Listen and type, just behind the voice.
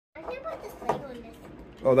this Lego in this?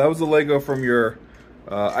 Oh, that was the Lego from your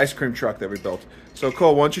ice cream truck that we built. So,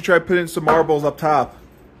 Cole, why don't you try putting some marbles up top?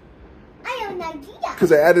 I have an idea.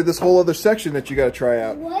 Because I added this whole other section that you got to try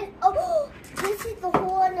out. What? Oh, this is the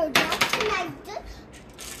whole other section.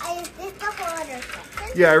 Is this the whole other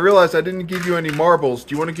section? Yeah, I realized I didn't give you any marbles.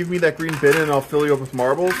 Do you want to give me that green bin and I'll fill you up with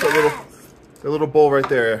marbles? Yes. That little bowl right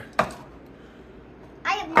there.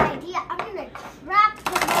 I have an idea. I'm gonna trap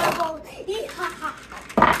the marbles.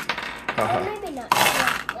 Or maybe not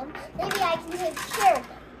trap them. Maybe I can take care of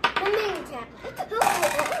them. Or maybe trap them.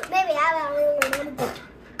 Maybe I don't want to.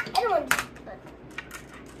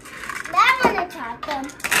 I want to trap them.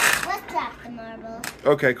 Let's trap the marbles.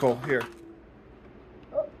 Okay, Cole, here.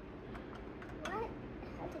 Oh. What?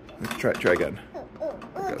 Let's try again. Oh,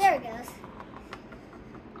 there it goes.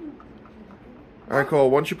 All right, Cole,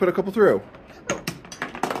 why don't you put a couple through?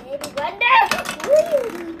 Maybe one there.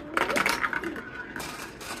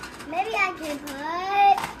 Maybe I can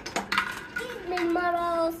put these many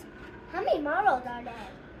marbles. How many marbles are there?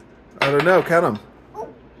 I don't know. Count them. Oh.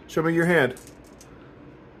 Show me your hand.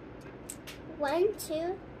 1,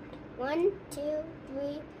 2,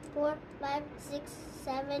 3, 4, 5, 6,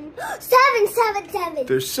 7. 7.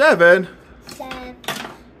 There's 7. 7.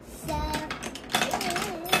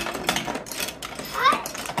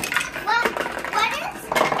 What is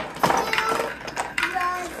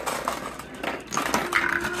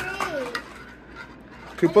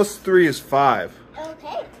 2 plus 3? 2 plus 3 is 5.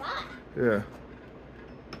 Okay, 5. Yeah.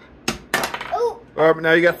 Oh. All right,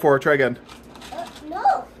 now you got 4. Try again.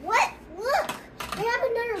 No. What? Look. I have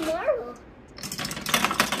another marble.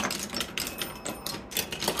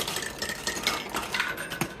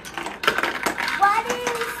 What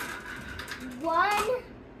is 1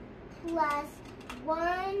 plus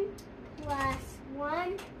 1 plus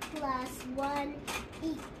 1 plus 1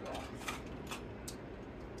 equals?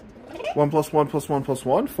 1 plus 1 plus 1 plus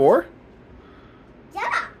 1? 4?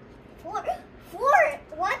 Yeah. 4.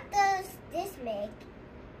 What does this make?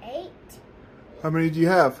 8. How many do you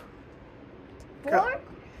have? 4.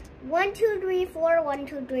 1, 2, 3, 4. 1,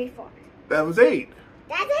 2, 3, 4. That was 8.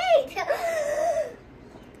 That's 8.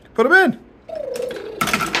 Put them in.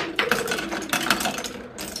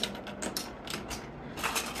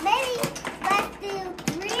 Maybe let's do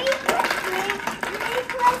 3 plus 3. 3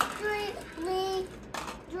 plus 3.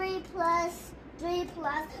 3 plus 3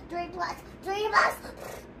 plus 3 plus 3 plus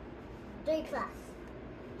 3 plus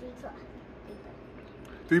 3 plus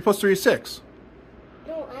 3 plus 3 is 6.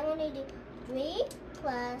 No, I want to do 3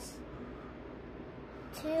 plus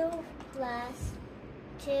 2 plus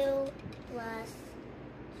 2 plus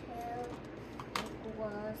 2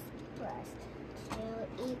 equals plus 2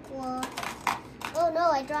 equals. Oh no,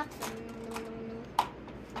 I dropped them.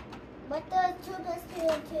 What does 2 plus 2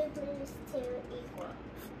 and 2 plus 2 equal?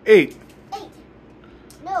 8. 8.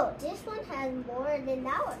 No, this one has more than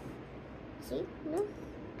that one. See? No.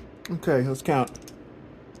 Okay, let's count.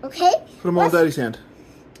 Okay. Put them all in Daddy's hand.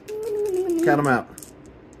 Count them out.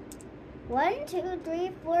 1, 2,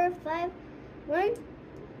 3, 4, 5. 1,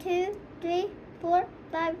 2, 3, 4,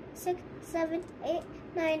 5, 6, 7, 8,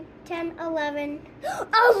 9, 10, 11.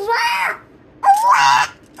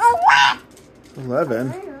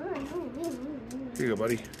 11. Here you go,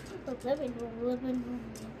 buddy. 11.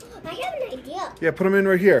 I have an idea. Yeah, put them in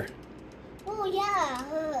right here. Oh, yeah.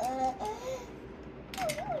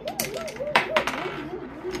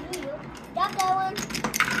 Got that one.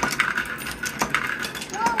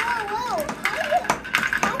 Whoa.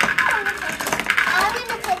 I'm going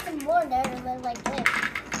to put some more there like this.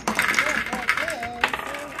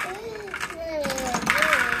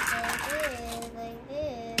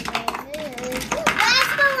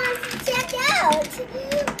 Last one wants to check out. It's a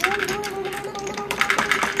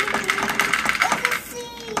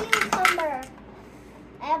sea cucumber.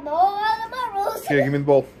 I have no other marbles. Here, give me the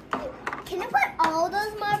bowl. Can you put all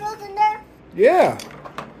those marbles in there? Yeah.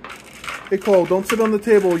 Hey, Cole, don't sit on the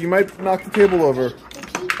table. You might knock the table over. Okay.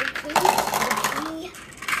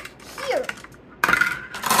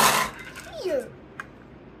 Here.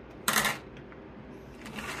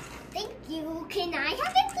 Thank you. Can I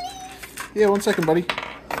have it, please? Yeah, 1 second, buddy.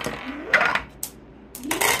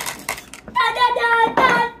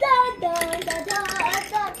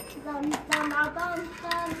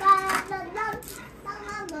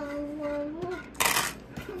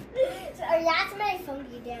 Sorry, that's my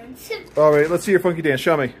funky dance. All right, let's see your funky dance.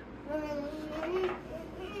 Show me.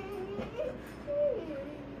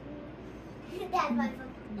 That's my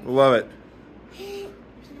funky. Love it. Can I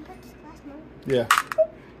put this last one? Yeah.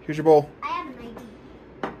 Here's your bowl. I have an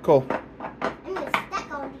idea. Cole. I'm gonna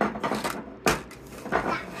stack all these.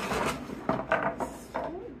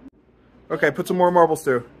 Okay, put some more marbles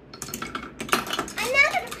through. I'm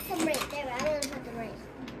not gonna put them right there. I'm gonna put them right.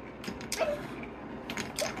 Okay.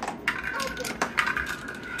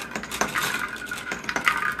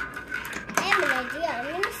 I have an idea. I'm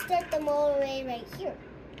gonna start them all the way right here.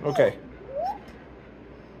 Okay. Whoop.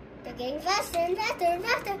 They're getting faster and faster and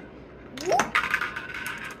faster. Whoop.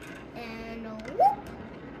 And a whoop.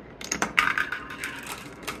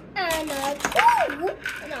 And a two whoop.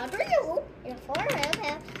 And a three whoop. And a four and a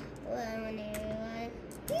half.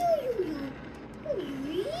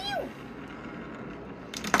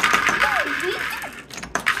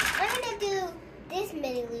 I'm gonna do this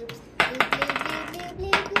many loops. Loop, loop, loop, loop,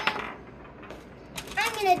 loop, loop.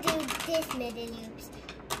 I'm gonna do this many loops.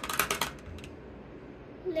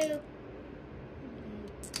 Loop.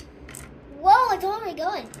 Whoa, it's already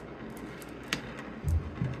going.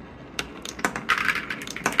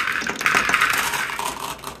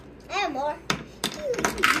 I have more.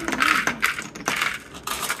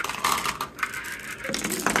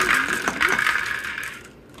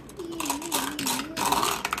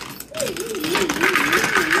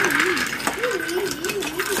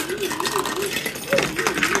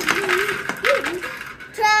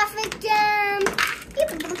 Traffic jam.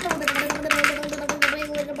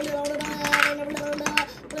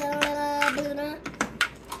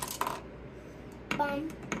 Bum,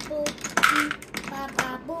 boo, boo, ba, ba,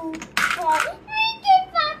 boo.